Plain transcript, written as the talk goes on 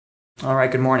All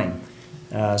right, good morning.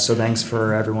 So thanks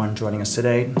for everyone joining us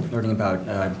today, learning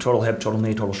about total hip, total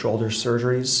knee, total shoulder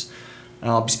surgeries.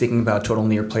 I'll be speaking about total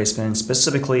knee replacement,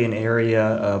 specifically an area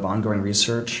of ongoing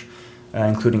research,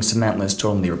 including cementless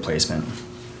total knee replacement.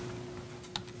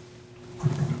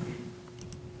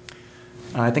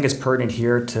 I think it's pertinent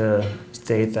here to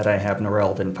state that I have no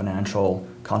relevant financial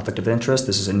conflict of interest.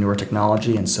 This is a newer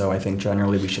technology, and so I think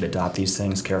generally we should adopt these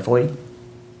things carefully.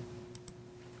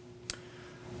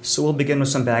 So we'll begin with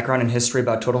some background and history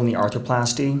about total knee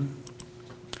arthroplasty.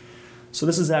 So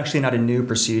this is actually not a new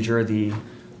procedure. The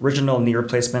original knee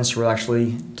replacements were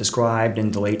actually described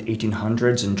in the late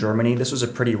 1800s in Germany. This was a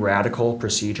pretty radical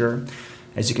procedure.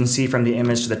 As you can see from the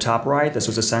image to the top right, this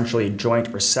was essentially a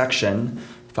joint resection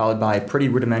followed by pretty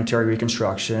rudimentary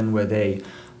reconstruction with a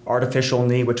artificial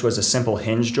knee, which was a simple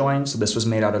hinge joint. So this was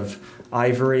made out of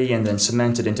ivory and then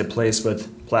cemented into place with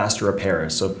plaster of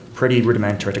Paris. So pretty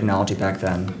rudimentary technology back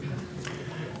then.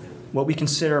 What we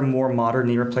consider more modern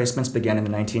knee replacements began in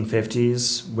the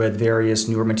 1950s with various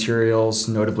newer materials,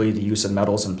 notably the use of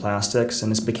metals and plastics,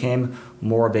 and this became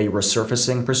more of a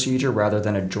resurfacing procedure rather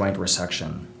than a joint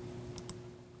resection.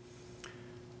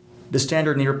 The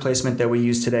standard knee replacement that we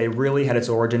use today really had its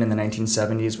origin in the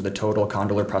 1970s with a total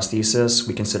condylar prosthesis.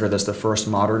 We consider this the first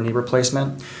modern knee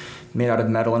replacement, made out of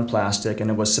metal and plastic, and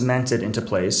it was cemented into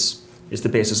place. It's the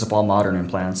basis of all modern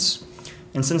implants.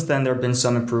 And since then, there have been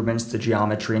some improvements to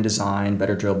geometry and design,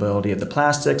 better durability of the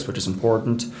plastics, which is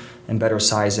important, and better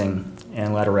sizing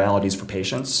and lateralities for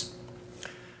patients.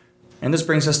 And this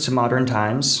brings us to modern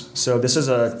times. So this is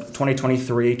a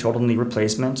 2023 total knee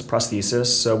replacement prosthesis.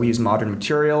 So we use modern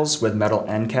materials with metal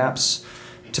end caps,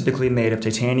 typically made of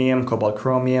titanium, cobalt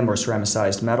chromium, or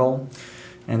ceramicized metal.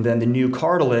 And then the new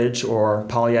cartilage, or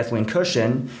polyethylene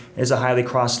cushion, is a highly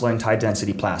cross-linked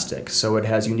high-density plastic. So it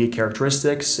has unique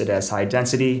characteristics, it has high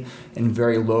density, and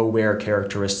very low wear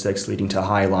characteristics, leading to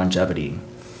high longevity.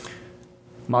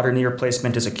 Modern knee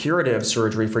replacement is a curative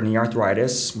surgery for knee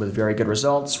arthritis with very good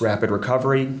results, rapid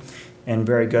recovery, and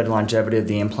very good longevity of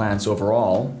the implants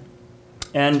overall.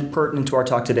 And pertinent to our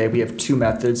talk today, we have two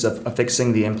methods of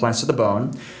affixing the implants to the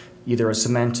bone, either a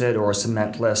cemented or a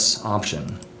cementless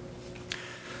option.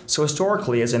 So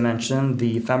historically, as I mentioned,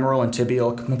 the femoral and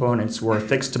tibial components were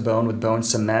affixed to bone with bone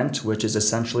cement, which is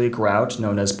essentially a grout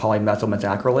known as polymethyl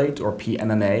methacrylate, or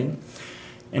PMMA.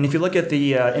 And if you look at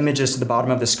the images to the bottom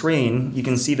of the screen, you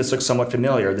can see this looks somewhat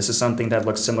familiar. This is something that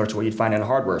looks similar to what you'd find in a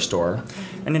hardware store.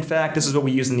 And in fact, this is what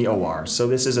we use in the OR. So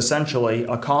this is essentially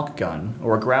a caulk gun,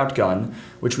 or a grout gun,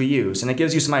 which we use. And it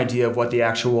gives you some idea of what the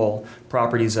actual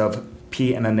properties of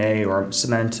PMMA, or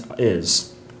cement,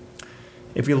 is.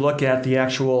 If you look at the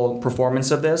actual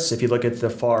performance of this, if you look at the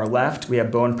far left, we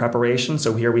have bone preparation.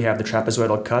 So here we have the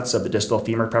trapezoidal cuts of the distal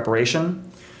femur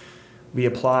preparation. We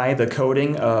apply the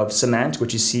coating of cement,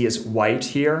 which you see is white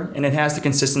here, and it has the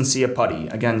consistency of putty.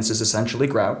 Again, this is essentially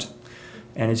grout.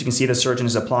 And as you can see, the surgeon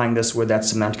is applying this with that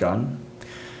cement gun.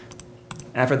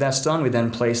 After that's done, we then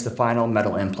place the final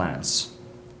metal implants.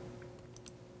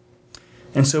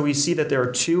 And so we see that there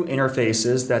are two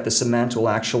interfaces that the cement will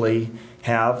actually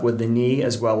have with the knee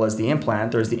as well as the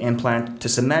implant. There's the implant to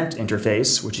cement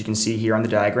interface, which you can see here on the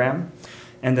diagram,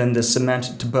 and then the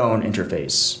cement to bone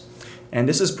interface. And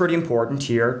this is pretty important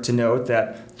here to note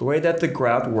that the way that the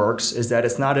grout works is that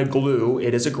it's not a glue,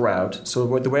 it is a grout.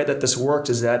 So the way that this works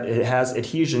is that it has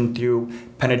adhesion through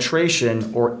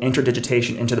penetration or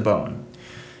interdigitation into the bone.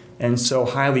 And so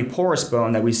highly porous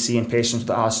bone that we see in patients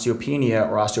with osteopenia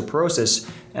or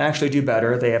osteoporosis actually do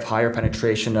better. They have higher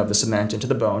penetration of the cement into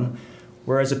the bone,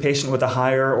 whereas a patient with a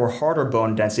higher or harder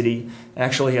bone density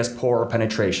actually has poorer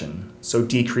penetration, so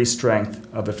decreased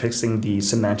strength of affixing the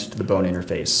cement to the bone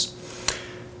interface.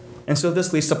 And so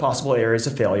this leads to possible areas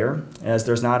of failure. As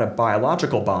there's not a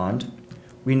biological bond,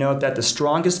 we note that the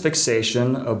strongest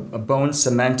fixation of bone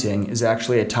cementing is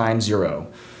actually at time 0.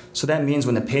 So that means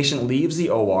when the patient leaves the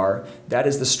OR, that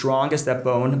is the strongest that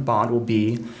bone bond will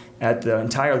be at the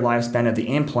entire lifespan of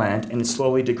the implant, and it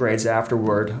slowly degrades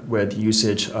afterward with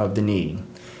usage of the knee.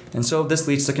 And so this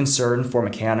leads to concern for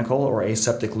mechanical or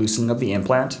aseptic loosening of the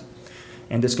implant.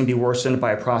 And this can be worsened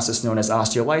by a process known as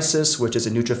osteolysis, which is a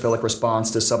neutrophilic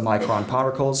response to submicron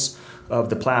particles of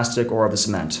the plastic or of the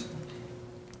cement.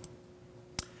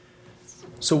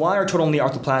 So why are total knee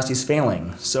arthroplasties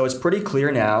failing? So it's pretty clear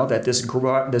now that this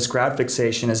grout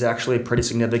fixation is actually a pretty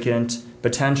significant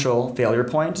potential failure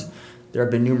point. There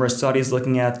have been numerous studies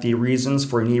looking at the reasons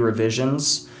for knee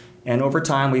revisions. And over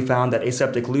time, we found that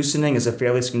aseptic loosening is a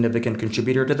fairly significant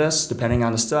contributor to this. Depending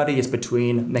on the study, it's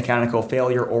between mechanical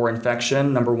failure or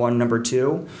infection, number 1, number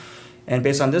 2. And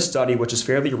based on this study, which is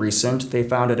fairly recent, they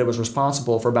found that it was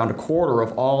responsible for about a quarter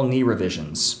of all knee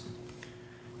revisions.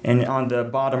 And on the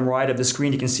bottom right of the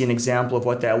screen, you can see an example of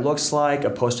what that looks like, a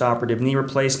postoperative knee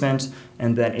replacement,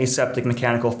 and then aseptic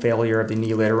mechanical failure of the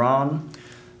knee later on.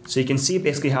 So you can see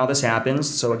basically how this happens.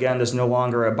 So again, there's no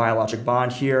longer a biologic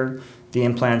bond here. The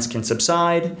implants can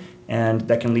subside, and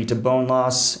that can lead to bone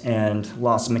loss and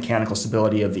loss of mechanical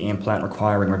stability of the implant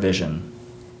requiring revision.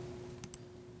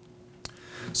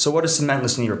 So what is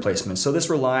cementless knee replacement? So this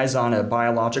relies on a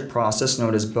biologic process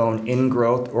known as bone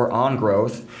ingrowth or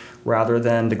ongrowth, rather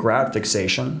than the grout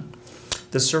fixation.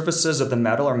 The surfaces of the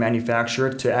metal are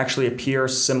manufactured to actually appear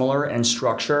similar in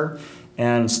structure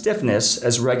and stiffness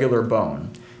as regular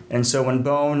bone. And so when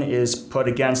bone is put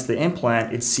against the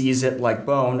implant, it sees it like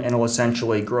bone and will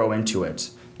essentially grow into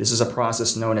it. This is a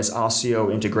process known as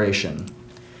osseointegration.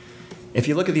 If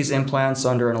you look at these implants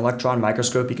under an electron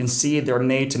microscope, you can see they're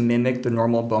made to mimic the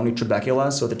normal bony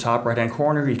trabecula. So at the top right-hand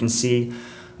corner, you can see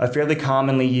a fairly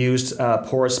commonly used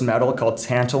porous metal called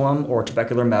tantalum or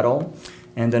trabecular metal.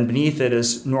 And then beneath it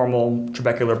is normal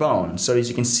trabecular bone. So as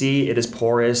you can see, it is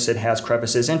porous, it has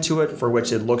crevices into it for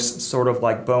which it looks sort of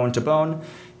like bone to bone,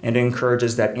 and it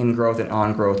encourages that ingrowth and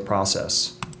ongrowth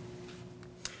process.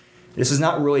 This is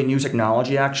not really new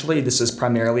technology, actually. This is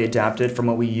primarily adapted from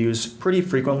what we use pretty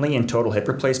frequently in total hip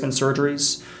replacement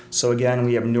surgeries. So again,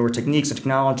 we have newer techniques and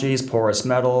technologies, porous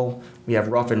metal, we have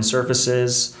roughened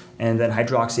surfaces, and then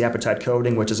hydroxyapatite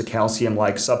coating, which is a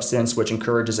calcium-like substance which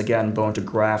encourages, again, bone to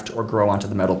graft or grow onto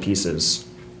the metal pieces.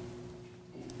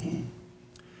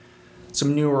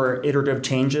 Some newer iterative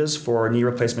changes for knee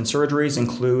replacement surgeries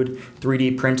include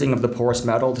 3D printing of the porous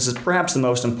metal. This is perhaps the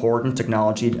most important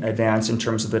technology advance in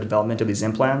terms of the development of these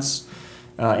implants.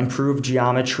 Improved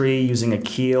geometry using a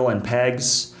keel and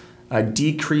pegs.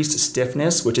 Decreased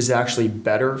stiffness, which is actually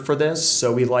better for this.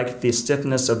 So we like the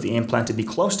stiffness of the implant to be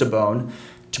close to bone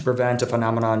to prevent a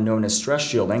phenomenon known as stress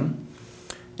shielding.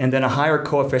 And then a higher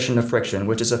coefficient of friction,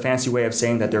 which is a fancy way of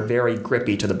saying that they're very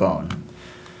grippy to the bone.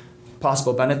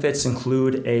 Possible benefits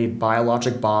include a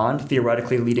biologic bond,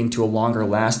 theoretically leading to a longer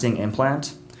lasting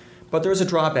implant. But there's a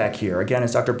drawback here. Again,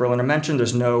 as Dr. Berliner mentioned,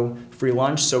 there's no free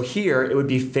lunch. So here, it would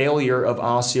be failure of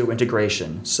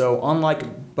osseointegration. So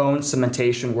unlike bone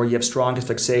cementation, where you have strongest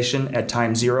fixation at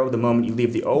time zero, the moment you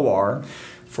leave the OR,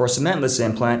 for a cementless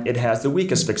implant, it has the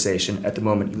weakest fixation at the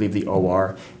moment you leave the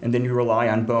OR, and then you rely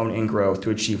on bone ingrowth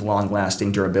to achieve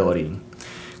long-lasting durability.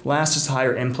 Last is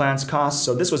higher implants costs.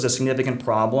 So this was a significant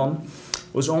problem.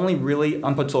 It was only really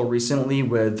up until recently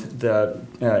with the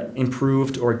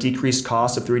improved or decreased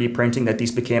cost of 3D printing that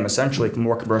these became essentially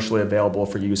more commercially available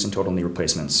for use in total knee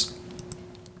replacements.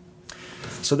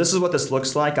 So this is what this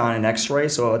looks like on an x-ray.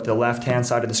 So at the left-hand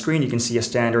side of the screen, you can see a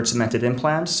standard cemented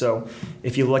implant. So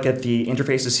if you look at the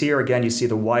interfaces here, again, you see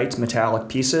the white metallic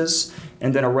pieces.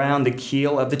 And then around the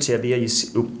keel of the tibia, you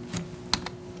see...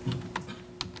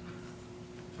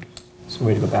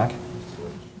 Way to go back.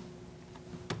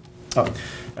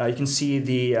 You can see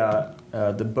the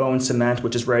bone cement,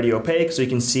 which is radiopaque. So you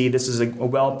can see this is a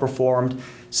well-performed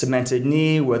cemented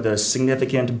knee with a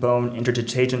significant bone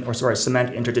interdigitation,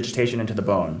 cement interdigitation into the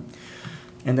bone.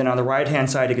 And then on the right-hand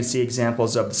side, you can see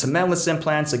examples of the cementless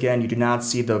implants. Again, you do not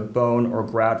see the bone or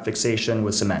grout fixation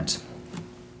with cement.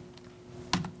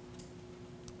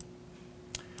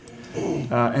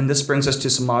 And this brings us to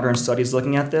some modern studies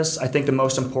looking at this. I think the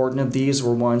most important of these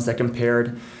were ones that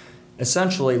compared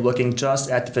essentially looking just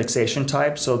at the fixation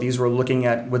type. So these were looking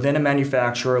at, within a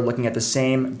manufacturer, looking at the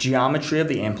same geometry of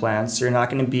the implants. So you're not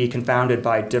going to be confounded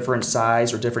by different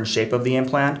size or different shape of the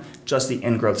implant, just the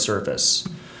ingrowth surface.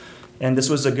 And this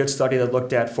was a good study that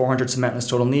looked at 400 cementless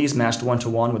total knees matched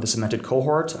one-to-one with a cemented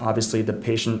cohort. Obviously, the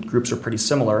patient groups are pretty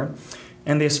similar.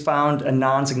 And they found a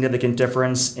non-significant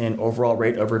difference in overall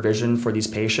rate of revision for these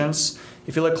patients.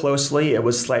 If you look closely, it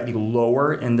was slightly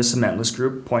lower in the cementless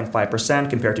group,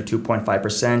 0.5% compared to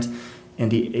 2.5% in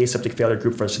the aseptic failure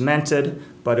group for cemented,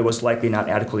 but it was likely not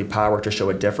adequately powered to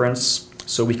show a difference.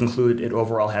 So we conclude it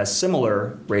overall has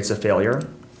similar rates of failure.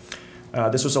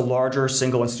 This was a larger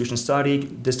single institution study,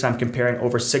 this time comparing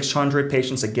over 600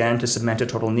 patients again to cemented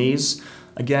total knees.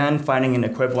 Again, finding an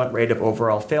equivalent rate of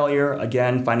overall failure.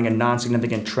 Again, finding a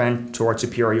non-significant trend toward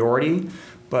superiority.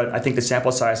 But I think the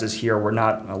sample sizes here were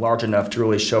not large enough to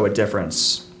really show a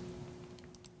difference.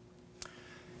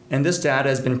 And this data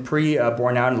has been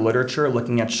borne out in the literature,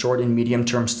 looking at short and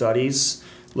medium-term studies,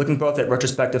 looking both at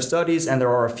retrospective studies, and there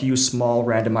are a few small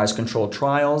randomized controlled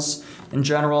trials. In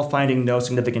general, finding no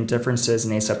significant differences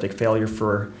in aseptic failure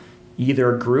for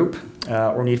either group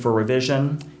or need for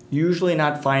revision. Usually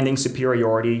not finding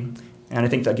superiority, And I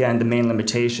think, again, the main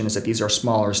limitation is that these are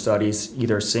smaller studies,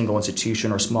 either single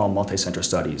institution or small multi-center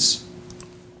studies.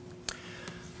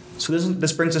 So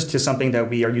this brings us to something that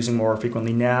we are using more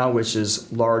frequently now, which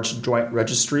is large joint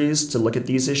registries to look at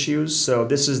these issues. So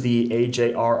this is the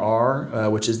AJRR,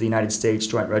 which is the United States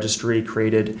Joint Registry,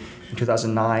 created in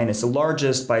 2009. It's the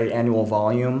largest by annual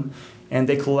volume, and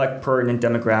they collect pertinent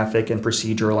demographic and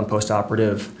procedural and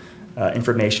postoperative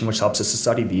information, which helps us to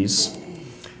study these.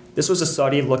 This was a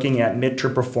study looking at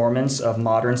midterm performance of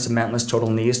modern cementless total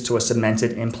knees to a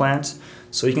cemented implant.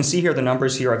 So you can see here the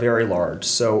numbers here are very large.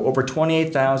 So over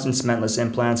 28,000 cementless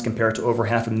implants compared to over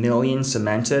 500,000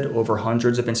 cemented over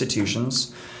hundreds of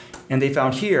institutions. And they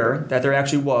found here that there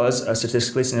actually was a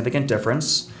statistically significant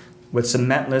difference with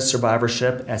cementless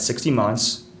survivorship at 60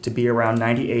 months to be around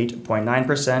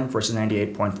 98.9% versus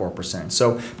 98.4%.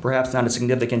 So perhaps not a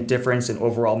significant difference in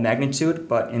overall magnitude,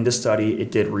 but in this study it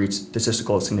did reach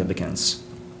statistical significance.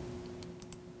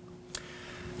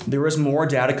 There is more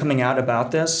data coming out about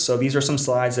this. So these are some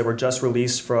slides that were just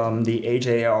released from the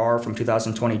AJR from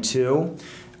 2022.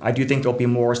 I do think there'll be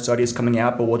more studies coming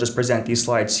out, but we'll just present these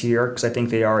slides here because I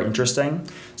think they are interesting.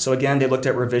 So again, they looked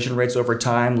at revision rates over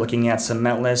time, looking at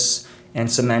cementless and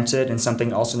cemented, and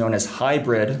something also known as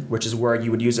hybrid, which is where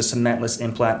you would use a cementless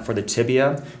implant for the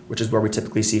tibia, which is where we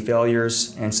typically see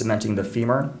failures, and cementing the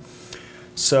femur.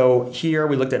 So here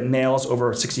we looked at males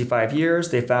over 65 years.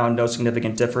 They found no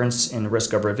significant difference in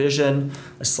risk of revision,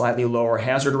 a slightly lower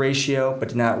hazard ratio, but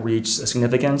did not reach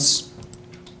significance.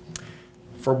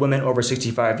 For women over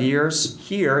 65 years,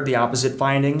 here the opposite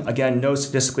finding, again, no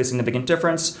statistically significant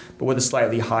difference, but with a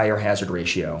slightly higher hazard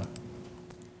ratio.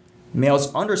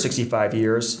 Males under 65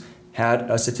 years had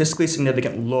a statistically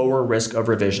significant lower risk of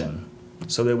revision.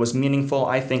 So it was meaningful,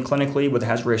 I think, clinically with a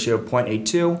hazard ratio of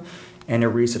 0.82, and it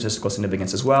reached statistical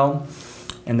significance as well.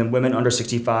 And then women under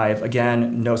 65,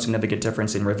 again, no significant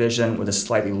difference in revision with a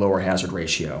slightly lower hazard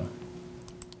ratio.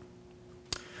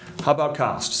 How about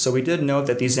cost? So we did note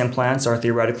that these implants are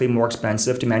theoretically more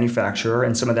expensive to manufacture,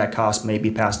 and some of that cost may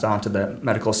be passed on to the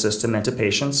medical system and to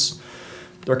patients.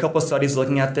 There are a couple of studies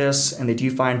looking at this, and they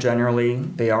do find generally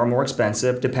they are more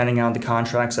expensive depending on the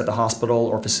contracts that the hospital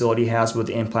or facility has with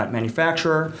the implant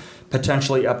manufacturer,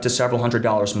 potentially up to several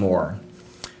 $100s more.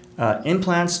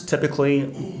 Implants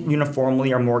typically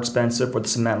uniformly are more expensive with the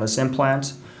cementless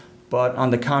implant, but on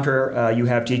the counter, you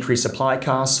have decreased supply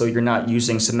costs, so you're not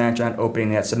using cement, you're not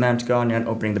opening that cement gun, you're not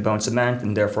opening the bone cement,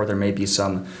 and therefore there may be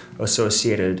some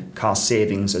associated cost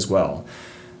savings as well.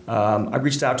 I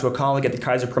reached out to a colleague at the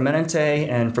Kaiser Permanente,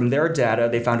 and from their data,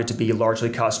 they found it to be largely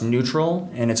cost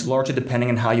neutral, and it's largely depending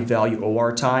on how you value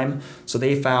OR time. So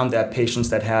they found that patients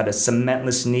that had a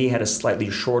cementless knee had a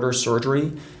slightly shorter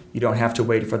surgery. You don't have to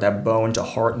wait for that bone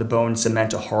to the bone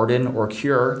cement to harden or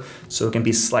cure, so it can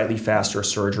be slightly faster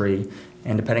surgery.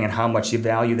 And depending on how much you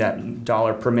value that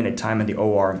dollar per minute time in the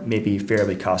OR, may be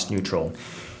fairly cost neutral.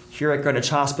 Here at Greenwich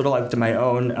Hospital, I looked at my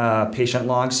own patient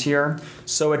logs here.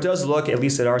 So it does look, at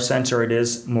least at our center, it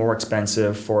is more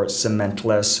expensive for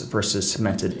cementless versus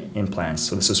cemented implants.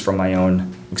 So this is from my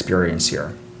own experience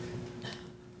here.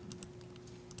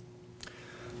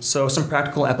 So some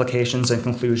practical applications and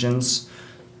conclusions.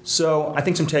 So I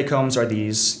think some take-homes are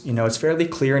these. It's fairly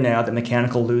clear now that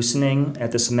mechanical loosening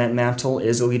at the cement mantle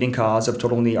is a leading cause of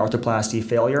total knee arthroplasty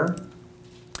failure.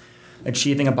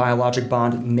 Achieving a biologic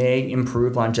bond may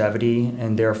improve longevity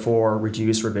and therefore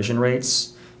reduce revision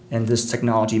rates, and this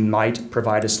technology might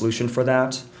provide a solution for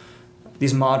that.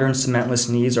 These modern cementless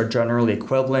knees are generally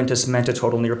equivalent to cemented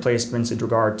total knee replacements in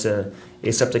regard to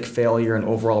aseptic failure and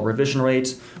overall revision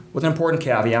rate, with an important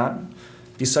caveat.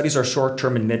 These studies are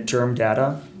short-term and mid-term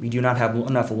data. We do not have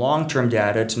enough long-term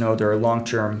data to know their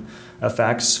long-term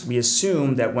effects. We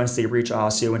assume that once they reach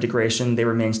osseointegration, they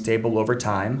remain stable over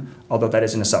time, although that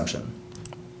is an assumption.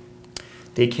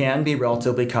 They can be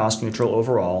relatively cost-neutral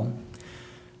overall.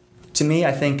 To me,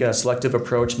 I think a selective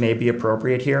approach may be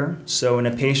appropriate here. So in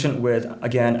a patient with,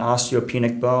 again,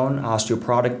 osteopenic bone,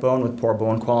 osteoporotic bone with poor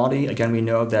bone quality, again, we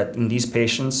know that in these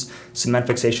patients, cement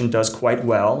fixation does quite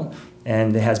well,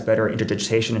 and it has better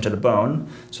interdigitation into the bone.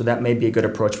 So that may be a good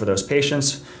approach for those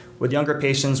patients. With younger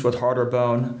patients with harder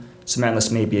bone,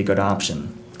 cementless may be a good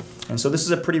option. And so this is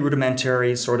a pretty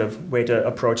rudimentary sort of way to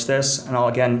approach this. And I'll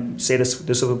again say this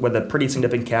is with a pretty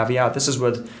significant caveat. This is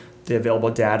with the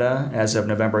available data as of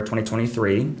November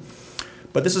 2023.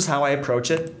 But this is how I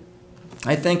approach it.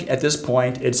 I think at this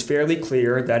point, it's fairly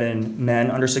clear that in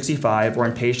men under 65 or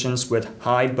in patients with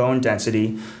high bone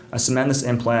density, a cementless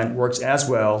implant works as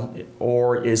well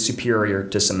or is superior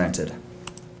to cemented.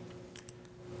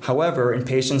 However, in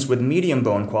patients with medium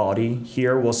bone quality,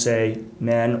 here we'll say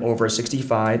men over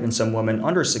 65 and some women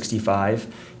under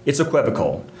 65, it's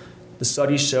equivocal. The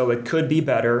studies show it could be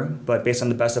better, but based on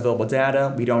the best available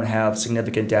data, we don't have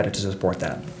significant data to support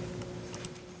that.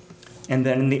 And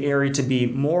then in the area to be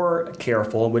more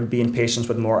careful would be in patients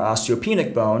with more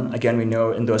osteopenic bone. Again, we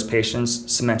know in those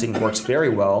patients, cementing works very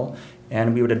well,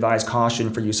 and we would advise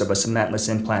caution for use of a cementless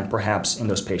implant perhaps in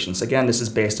those patients. Again, this is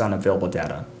based on available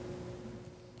data.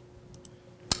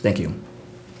 Thank you.